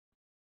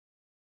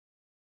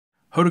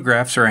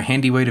Hodographs are a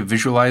handy way to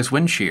visualize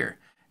wind shear.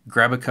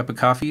 Grab a cup of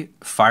coffee,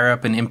 fire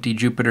up an empty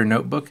Jupyter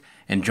notebook,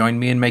 and join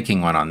me in making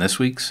one on this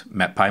week's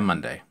MetPy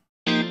Monday.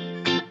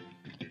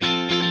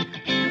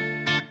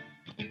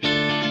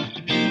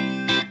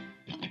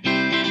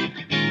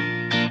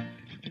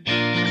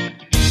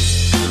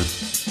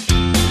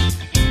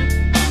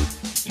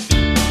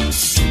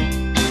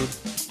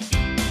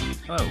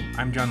 Hello,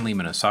 I'm John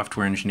Lehman, a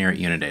software engineer at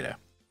Unidata.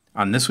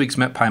 On this week's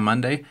MetPy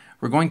Monday,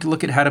 we're going to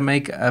look at how to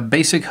make a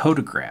basic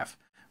hodograph,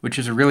 which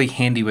is a really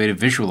handy way to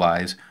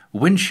visualize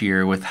wind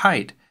shear with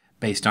height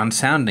based on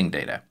sounding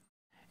data.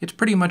 It's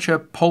pretty much a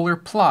polar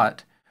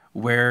plot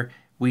where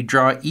we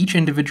draw each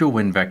individual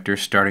wind vector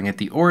starting at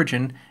the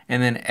origin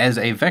and then as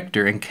a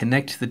vector and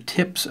connect the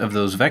tips of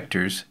those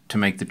vectors to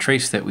make the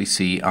trace that we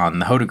see on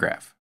the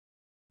hodograph.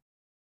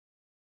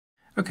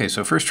 Okay,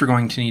 so first we're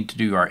going to need to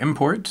do our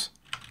imports.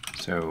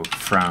 So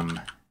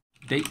from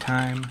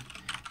datetime,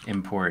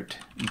 import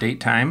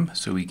datetime,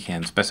 so we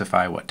can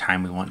specify what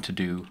time we want to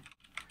do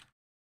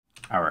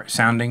our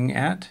sounding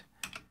at.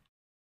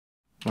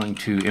 I'm going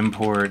to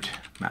import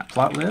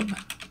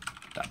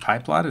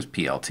matplotlib.pyplot as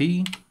PLT.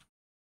 I'm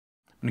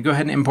going to go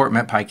ahead and import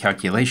MetPy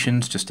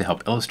calculations just to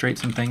help illustrate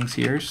some things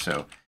here.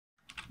 So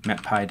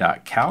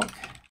metpy.calc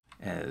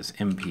as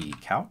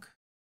mpcalc.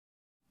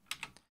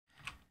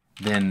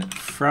 Then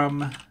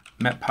from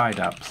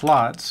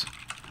metpy.plots,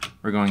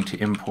 we're going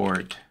to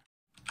import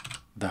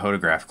the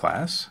hodograph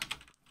class.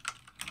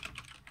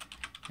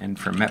 And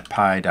for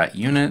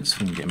metpy.units,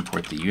 we need to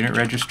import the unit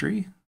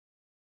registry.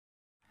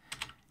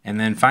 And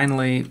then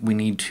finally, we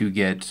need to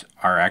get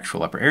our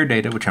actual upper air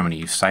data, which I'm going to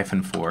use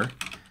Siphon for.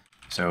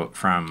 So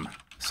from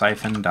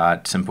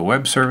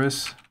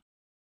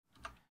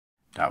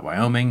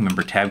siphon.simplewebservice.wyoming,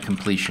 remember tab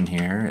completion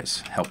here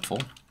is helpful.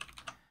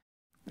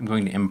 I'm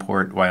going to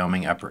import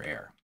Wyoming upper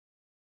air.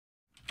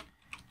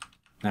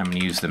 Now I'm going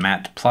to use the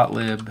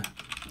matplotlib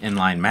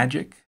inline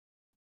magic.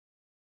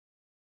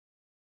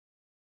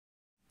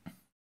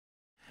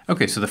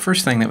 Okay, so the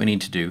first thing that we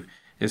need to do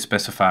is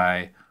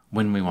specify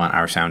when we want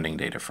our sounding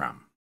data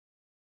from.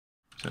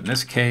 So in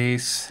this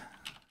case,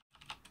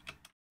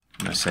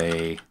 I'm going to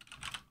say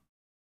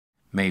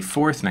May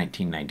 4th,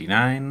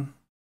 1999,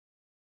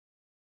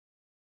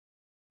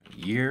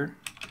 year,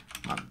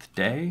 month,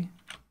 day.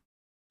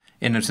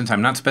 And since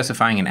I'm not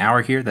specifying an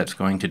hour here, that's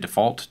going to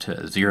default to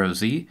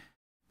 0Z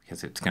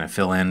because it's going to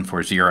fill in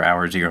for 0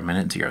 hour, 0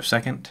 minute, 0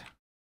 second.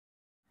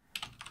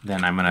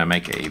 Then I'm going to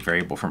make a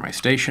variable for my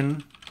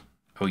station.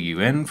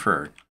 OUN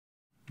for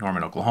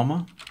Norman,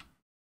 Oklahoma.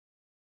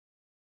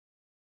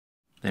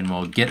 Then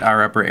we'll get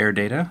our upper air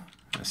data,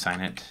 assign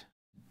it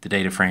the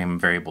data frame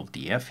variable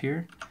df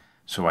here.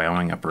 So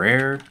Wyoming upper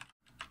air,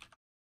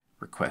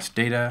 request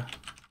data,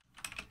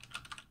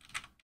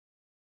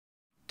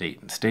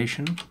 date and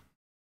station.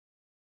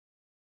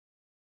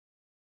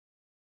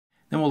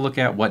 Then we'll look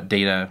at what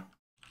data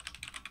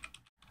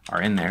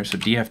are in there. So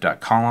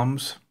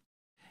df.columns.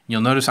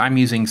 You'll notice I'm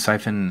using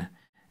Siphon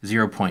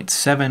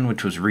 0.7,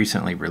 which was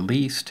recently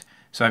released.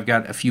 So I've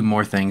got a few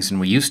more things than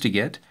we used to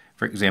get.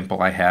 For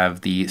example, I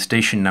have the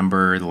station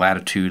number, the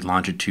latitude,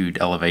 longitude,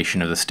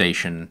 elevation of the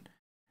station,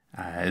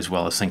 as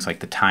well as things like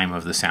the time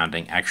of the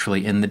sounding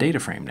actually in the data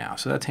frame now.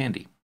 So that's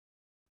handy.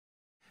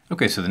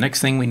 Okay, so the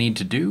next thing we need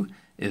to do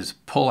is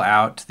pull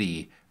out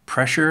the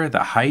pressure,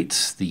 the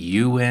heights, the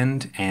U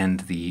wind,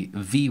 and the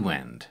V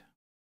wind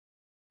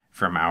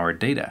from our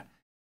data.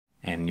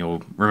 And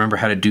you'll remember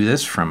how to do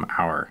this from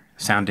our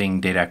sounding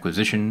data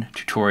acquisition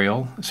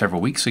tutorial several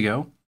weeks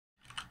ago.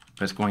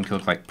 But it's going to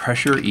look like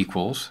pressure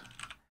equals,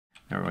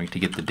 now we're going to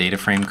get the data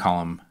frame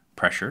column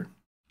pressure,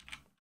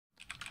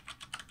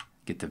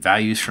 get the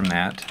values from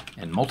that,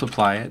 and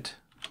multiply it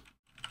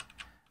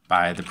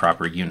by the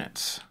proper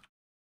units.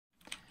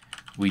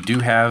 We do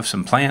have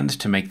some plans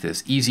to make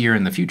this easier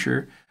in the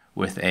future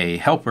with a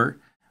helper,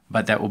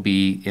 but that will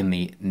be in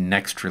the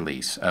next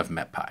release of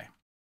MetPy.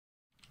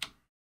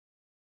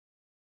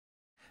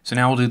 So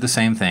now we'll do the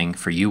same thing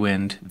for U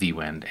wind, V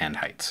wind, and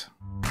heights.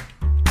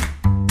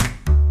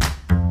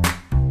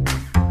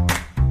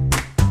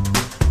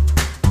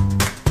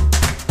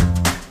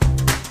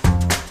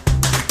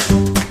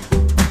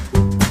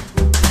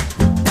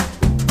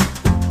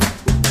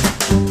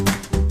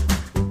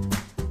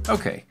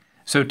 Okay,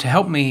 so to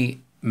help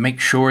me make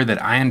sure that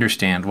I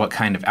understand what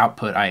kind of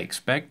output I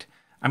expect,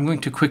 I'm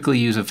going to quickly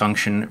use a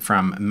function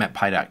from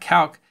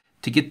metpy.calc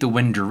to get the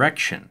wind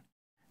direction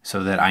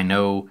so that I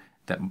know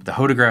that the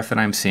hodograph that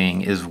I'm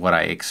seeing is what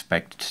I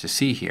expect to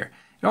see here.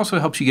 It also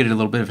helps you get a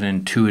little bit of an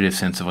intuitive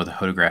sense of what the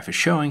hodograph is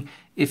showing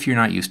if you're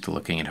not used to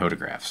looking at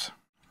hodographs.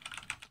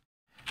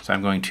 So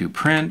I'm going to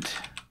print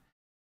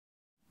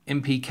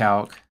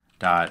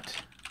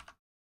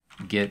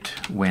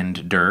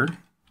mpcalc.getWindDir.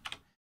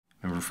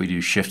 Remember, if we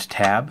do Shift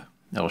Tab,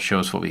 that'll show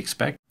us what we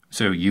expect.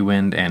 So U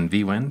wind and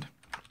V wind.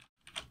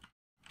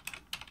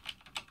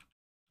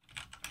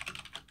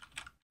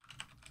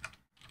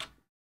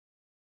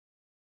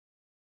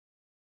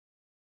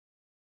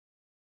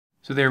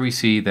 So there we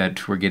see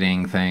that we're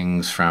getting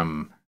things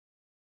from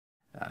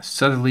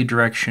southerly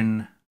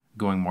direction,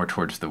 going more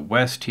towards the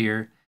west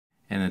here.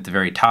 And at the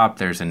very top,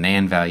 there's a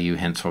nan value,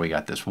 hence why we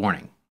got this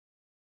warning.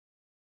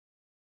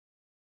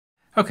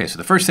 Okay, so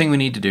the first thing we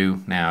need to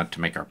do now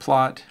to make our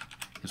plot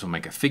is we'll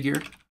make a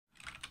figure.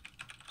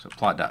 So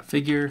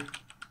plot.figure.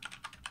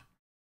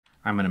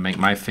 I'm going to make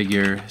my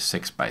figure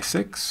 6 by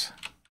 6.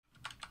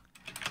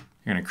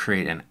 You're going to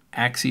create an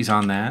axis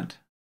on that.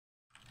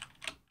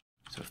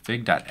 So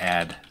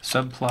fig.add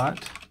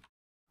subplot,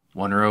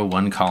 1 row,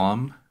 1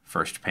 column,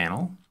 first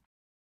panel.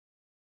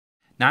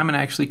 Now I'm going to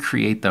actually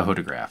create the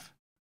hodograph.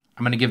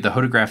 I'm going to give the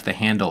hodograph the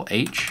handle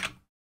h.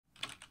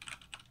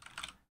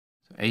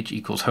 So h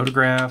equals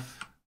hodograph.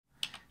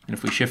 And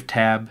if we shift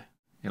tab,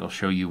 it'll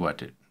show you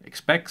what it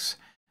expects.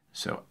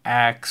 So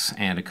ax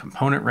and a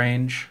component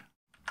range.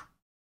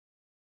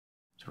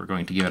 So we're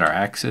going to give it our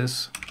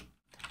axis.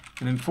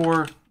 And then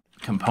for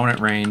component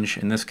range,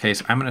 in this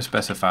case, I'm going to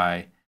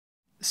specify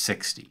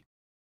 60.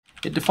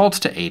 It defaults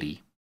to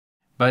 80,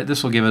 but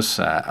this will give us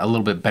a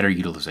little bit better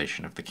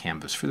utilization of the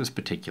canvas for this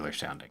particular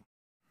sounding.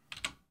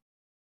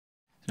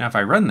 Now if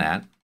I run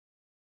that,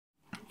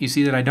 you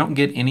see that I don't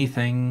get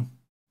anything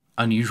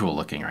unusual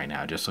looking right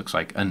now. It just looks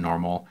like a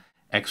normal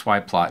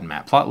XY plot in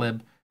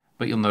Matplotlib,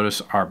 but you'll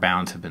notice our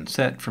bounds have been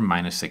set from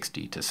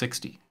 -60 to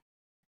 60.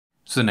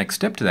 So the next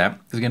step to that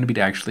is going to be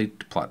to actually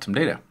plot some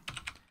data.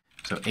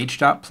 So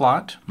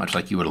h.plot, much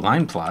like you would a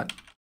line plot,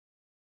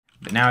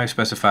 but now I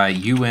specify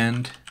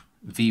uwind,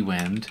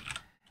 vwind,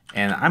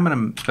 and I'm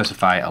going to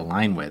specify a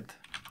line width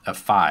of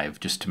 5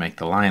 just to make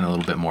the line a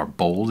little bit more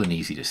bold and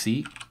easy to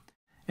see,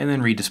 and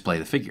then redisplay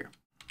the figure.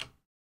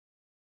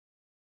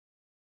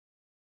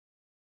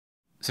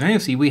 So now you'll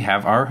see we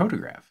have our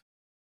hodograph.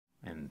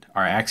 And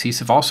our axes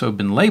have also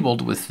been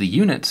labeled with the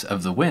units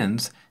of the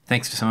winds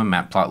thanks to some of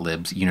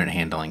Matplotlib's unit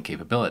handling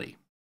capability.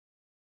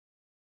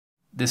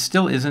 This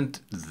still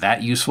isn't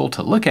that useful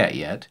to look at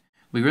yet.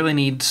 We really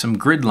need some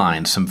grid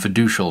lines, some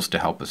fiducials to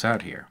help us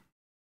out here.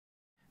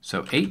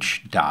 So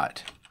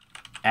h.addGrid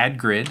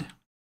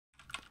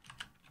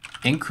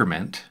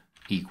increment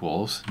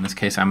equals, in this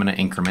case I'm going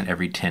to increment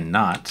every 10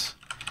 knots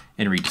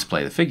and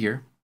redisplay the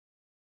figure.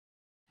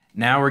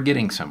 Now we're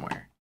getting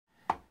somewhere.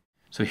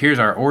 So here's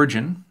our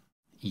origin,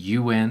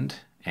 uwind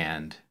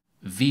and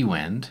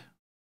vwind.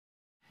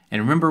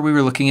 And remember we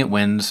were looking at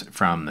winds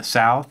from the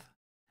south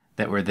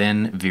that were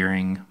then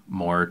veering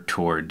more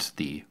towards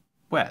the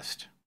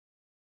west.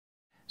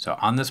 So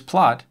on this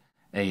plot,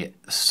 a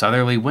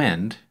southerly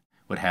wind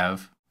would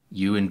have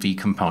u and v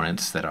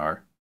components that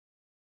are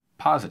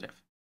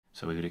positive.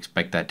 So we would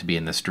expect that to be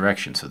in this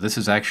direction. So this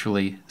is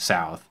actually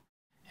south,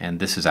 and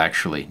this is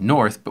actually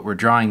north, but we're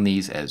drawing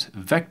these as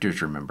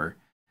vectors, remember,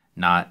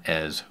 not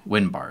as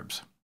wind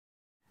barbs.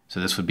 So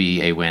this would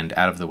be a wind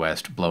out of the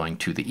west blowing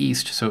to the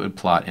east, so it would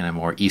plot in a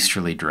more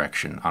easterly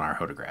direction on our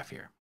hodograph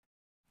here.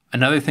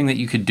 Another thing that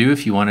you could do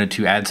if you wanted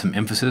to add some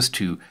emphasis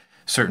to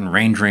certain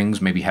range rings,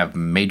 maybe have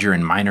major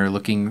and minor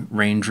looking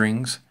range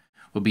rings,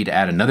 would be to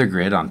add another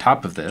grid on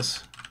top of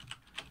this.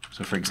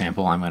 So for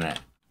example, I'm going to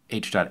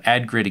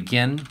h.addGrid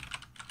again.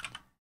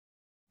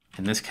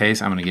 In this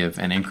case, I'm going to give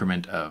an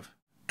increment of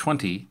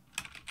 20,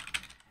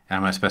 and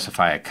I'm going to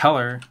specify a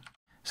color,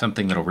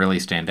 something that'll really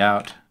stand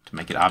out to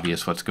make it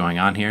obvious what's going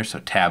on here. So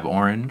tab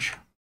orange,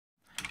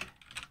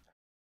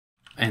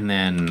 and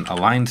then a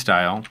line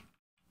style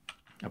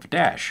of a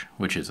dash,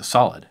 which is a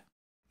solid.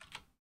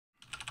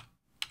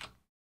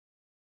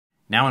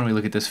 Now when we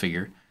look at this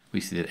figure,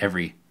 we see that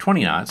every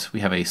 20 knots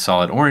we have a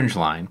solid orange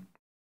line,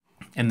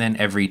 and then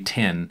every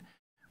 10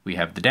 we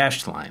have the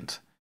dashed lines.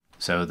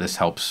 So this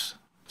helps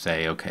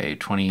say, okay,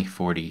 20,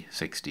 40,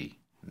 60,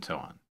 and so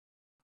on.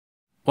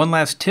 One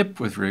last tip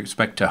with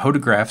respect to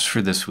hodographs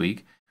for this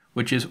week,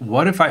 which is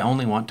what if I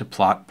only want to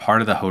plot part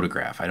of the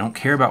hodograph? I don't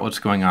care about what's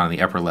going on in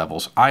the upper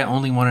levels. I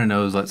only want to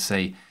know, let's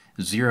say,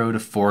 0 to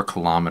 4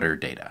 kilometer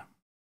data.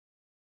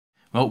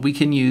 Well, we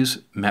can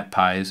use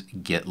MetPy's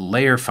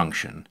getLayer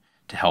function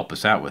to help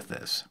us out with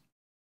this.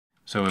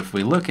 So if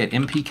we look at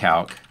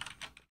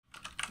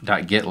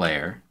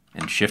mpcalc.getLayer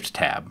and shift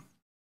tab,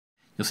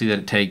 you'll see that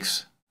it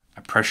takes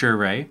a pressure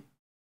array,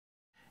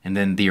 and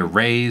then the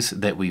arrays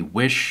that we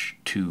wish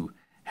to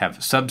have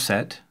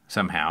subset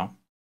somehow.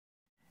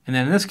 And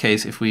then in this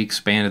case, if we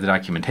expand the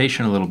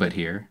documentation a little bit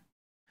here,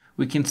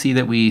 we can see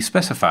that we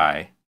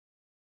specify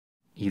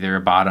either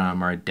a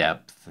bottom or a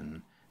depth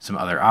and some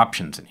other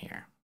options in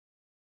here.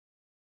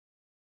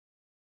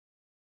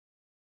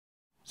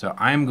 So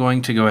I'm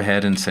going to go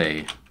ahead and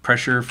say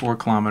pressure 4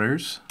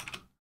 kilometers,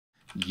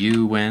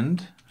 U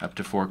wind up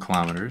to 4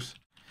 kilometers,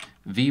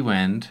 V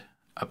wind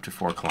up to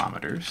 4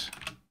 kilometers.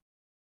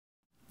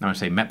 Now I'm going to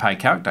say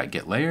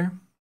metpycalc.getLayer.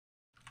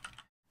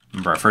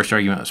 Remember our first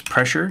argument was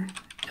pressure,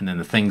 and then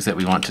the things that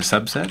we want to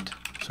subset.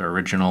 So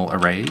original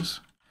arrays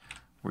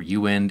were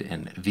U wind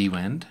and V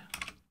wind.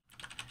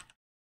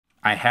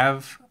 I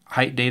have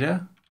height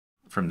data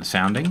from the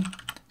sounding,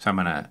 so I'm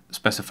going to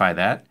specify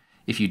that.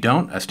 If you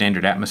don't, a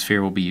standard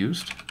atmosphere will be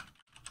used.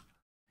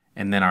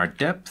 And then our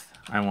depth,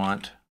 I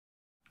want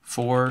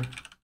 4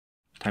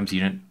 times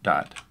unit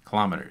dot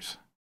kilometers.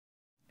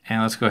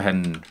 And let's go ahead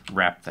and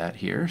wrap that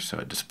here so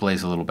it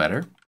displays a little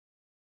better.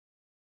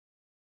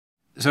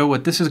 So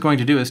what this is going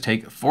to do is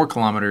take 4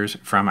 kilometers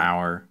from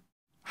our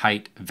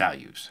height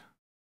values.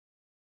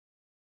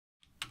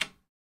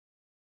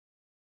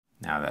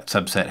 Now that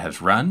subset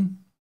has run.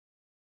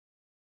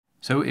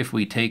 So if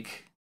we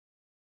take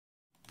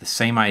the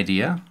same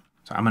idea,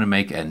 so I'm going to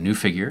make a new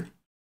figure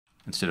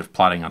instead of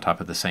plotting on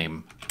top of the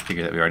same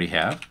figure that we already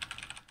have.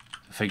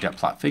 So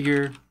fig.plot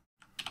figure,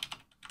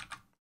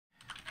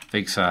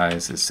 fig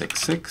size is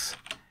 6.6,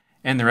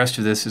 and the rest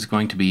of this is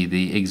going to be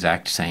the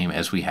exact same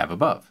as we have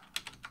above.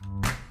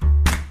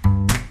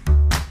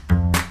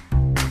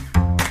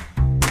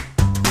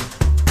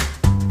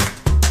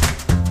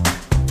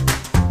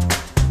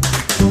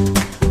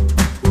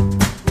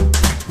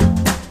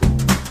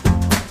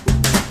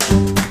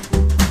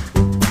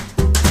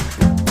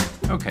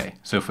 Okay,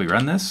 so if we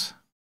run this,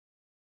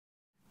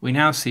 we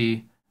now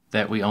see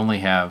that we only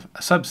have a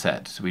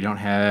subset. So we don't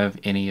have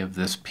any of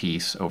this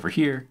piece over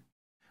here.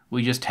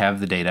 We just have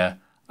the data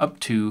up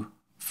to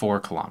 4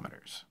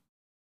 kilometers.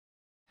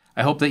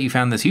 I hope that you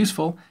found this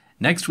useful.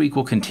 Next week,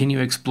 we'll continue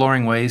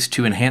exploring ways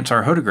to enhance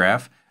our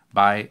hodograph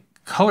by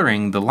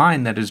coloring the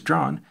line that is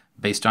drawn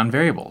based on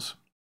variables.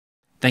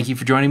 Thank you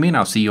for joining me, and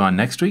I'll see you on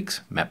next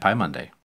week's MetPy Monday.